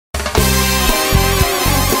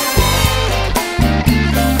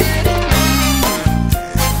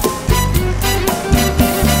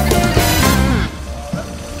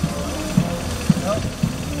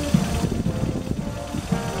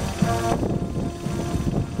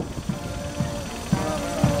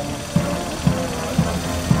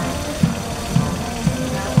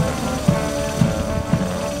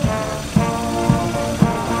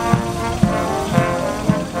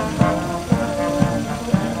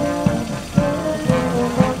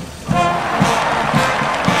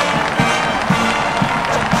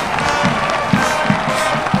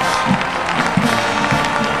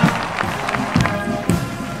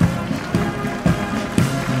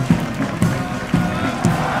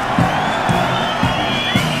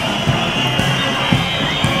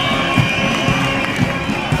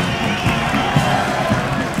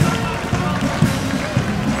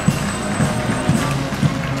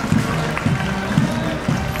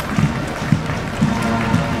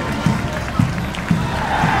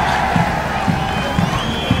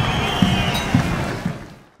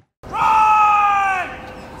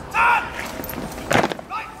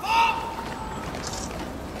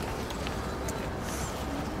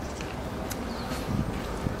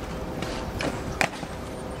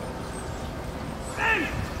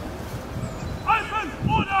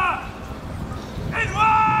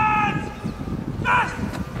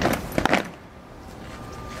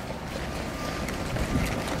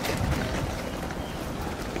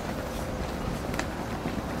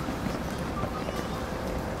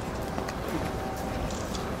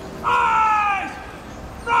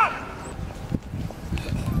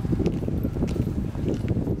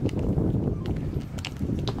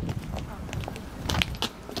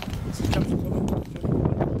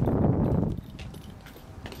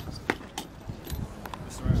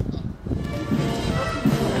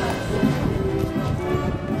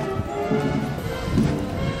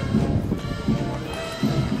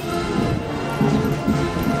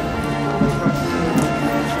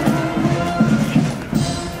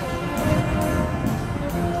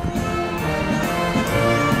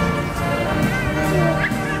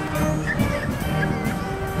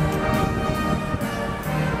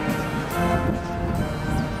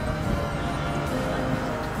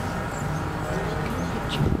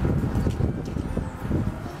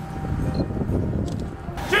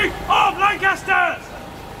Lancasters!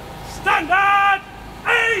 Standard!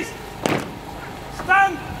 East!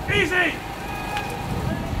 Stand easy!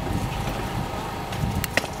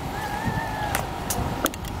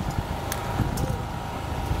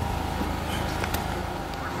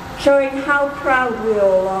 Showing how proud we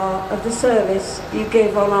all are of the service you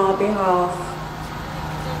give on our behalf.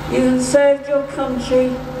 You have served your country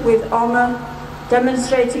with honour,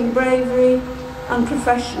 demonstrating bravery and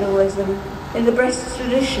professionalism in the best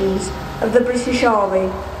traditions of the British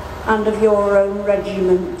Army and of your own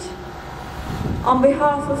regiment. On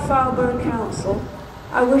behalf of Farnborough Council,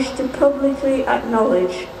 I wish to publicly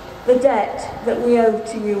acknowledge the debt that we owe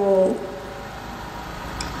to you all,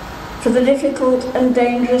 for the difficult and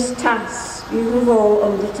dangerous tasks you have all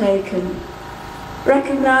undertaken,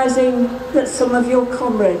 recognising that some of your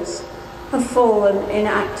comrades have fallen in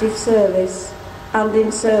active service and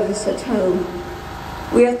in service at home.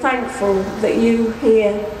 We are thankful that you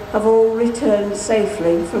here have all returned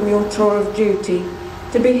safely from your tour of duty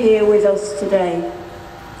to be here with us today.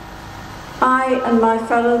 I and my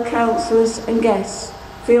fellow councillors and guests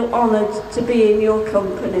feel honoured to be in your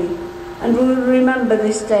company, and we will remember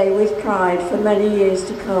this day with pride for many years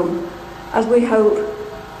to come, as we hope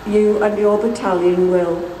you and your battalion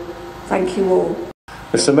will. Thank you all.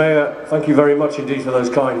 Mr. Mayor, thank you very much indeed for those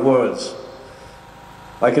kind words.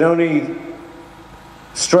 I can only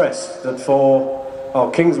stress that for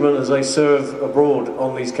our kinsmen as they serve abroad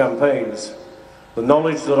on these campaigns, the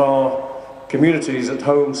knowledge that our communities at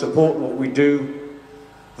home support what we do,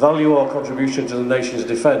 value our contribution to the nation's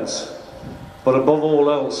defence, but above all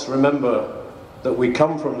else, remember that we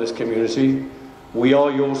come from this community, we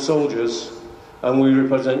are your soldiers, and we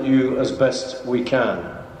represent you as best we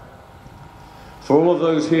can. For all of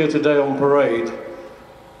those here today on parade,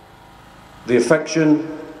 the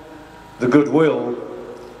affection, the goodwill,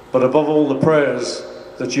 but above all the prayers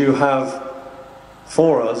that you have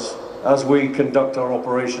for us as we conduct our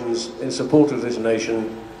operations in support of this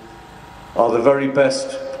nation are the very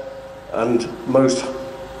best and most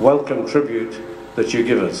welcome tribute that you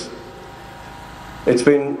give us. It's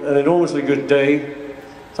been an enormously good day.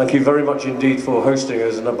 Thank you very much indeed for hosting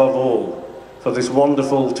us, and above all for this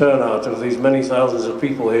wonderful turnout of these many thousands of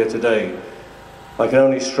people here today. I can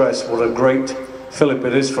only stress what a great fillip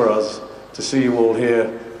it is for us to see you all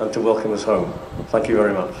here and to welcome us home. Thank you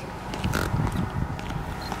very much.